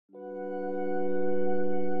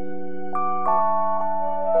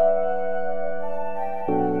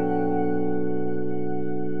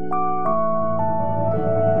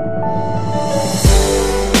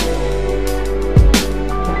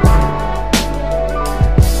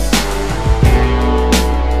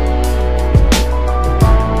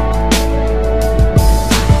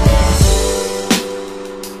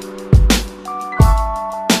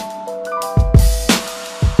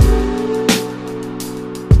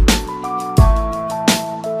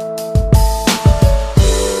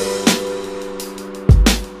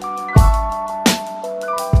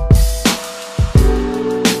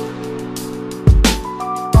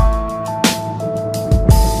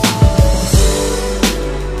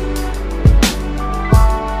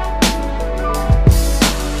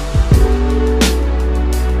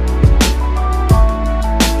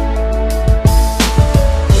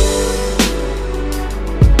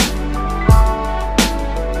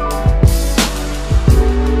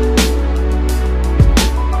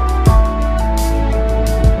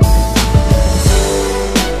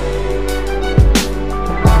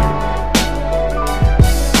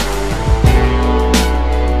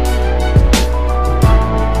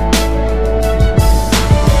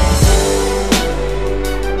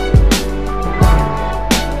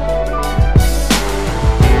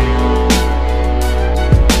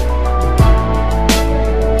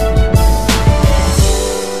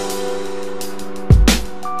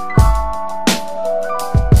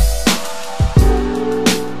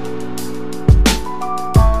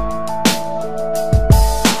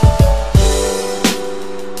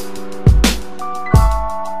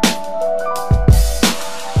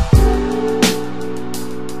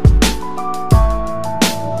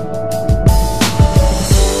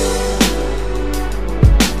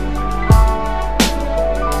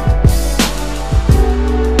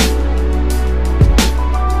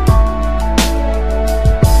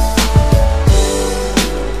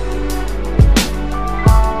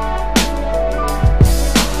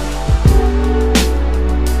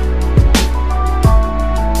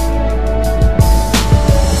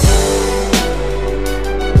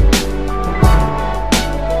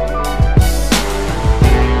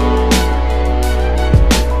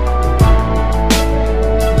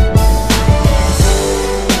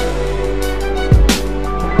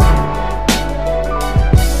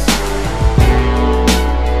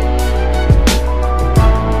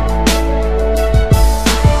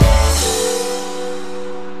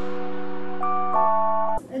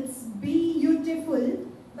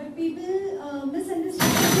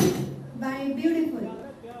beautiful.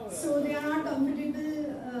 So they are not comfortable,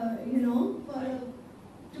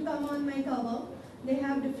 to come on my cover. They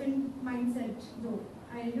have different mindset though,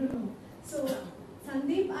 I don't know. So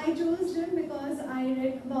Sandip, I chose him because I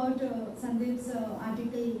read about Sandip's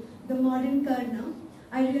article, The Modern Karna.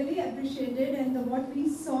 I really appreciated, and what we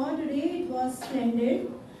saw today, it was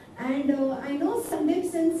splendid. And I know Sandip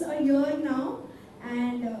since a year now,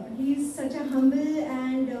 and he's such a humble,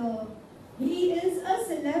 and he is a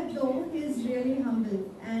celeb though, he is really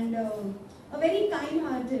humble, and a very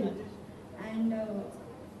kind-hearted. And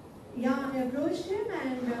yeah, I approached him,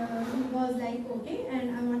 and he was like, okay,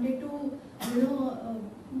 and I wanted to,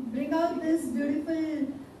 bring out this beautiful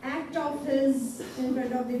act of his in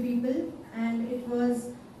front of the people, and it was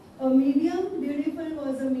a medium, beautiful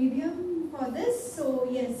was a medium for this, so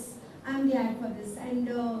yes, I'm glad for this, and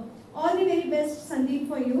all the very best, Sandip,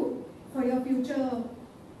 for you, for your future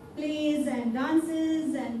plays and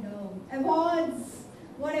dances and awards,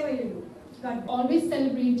 whatever you do. God bless. Always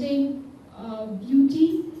celebrating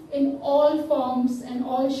beauty in all forms and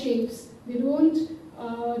all shapes. They don't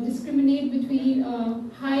discriminate between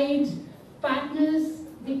height, fatness.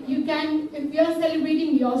 If you are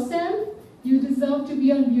celebrating yourself, you deserve to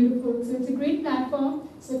be on beautiful. So it's a great platform.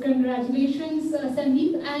 So congratulations,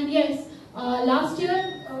 Sandip. And yes, last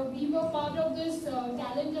year we were part of this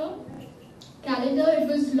calendar. It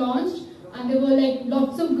was launched, and there were like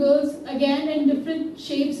lots of girls again in different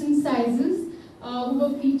shapes and sizes who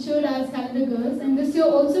were featured as calendar girls. And this year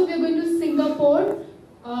also we are going to Singapore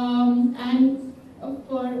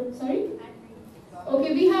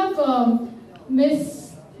okay, we have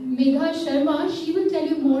Miss Megha Sharma. She will tell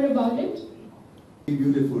you more about it.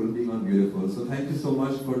 Beautiful, being on beautiful. So thank you so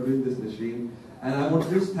much for doing this, Nishreen. And I want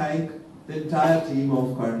to just thank the entire team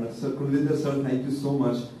of Karna. Sir Kulvinder sir, thank you so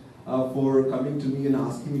much for coming to me and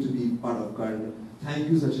asking me to be part of Karna. Thank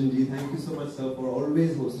you, Sachinji. Thank you so much, sir, for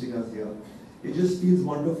always hosting us here. It just feels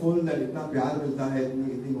wonderful that इतना प्यार मिलता है,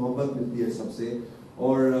 इतनी मोहब्बत मिलती है सबसे.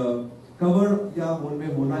 और कवर या होल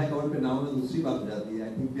में होना है, कवर पे ना होना दूसरी बात हो जाती है.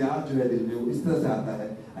 I think प्यार जो है दिल में वो इस तरह से आता है.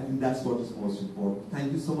 I think that's what is most important.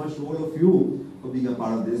 Thank you so much to all of you for being a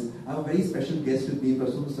part of this. I have a very special guest with me,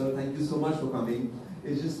 Prasum sir. Thank you so much for coming.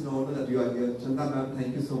 It's just an honor that you are here. Chanda ma'am,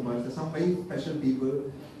 thank you so much. There's some very special people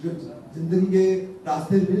जो जिंदगी के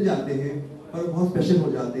रास्ते मिल जाते हैं पर बहुत special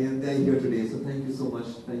हो जाते हैं. They are here today. So thank you so much.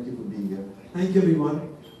 Thank you for being here. Thank you everyone.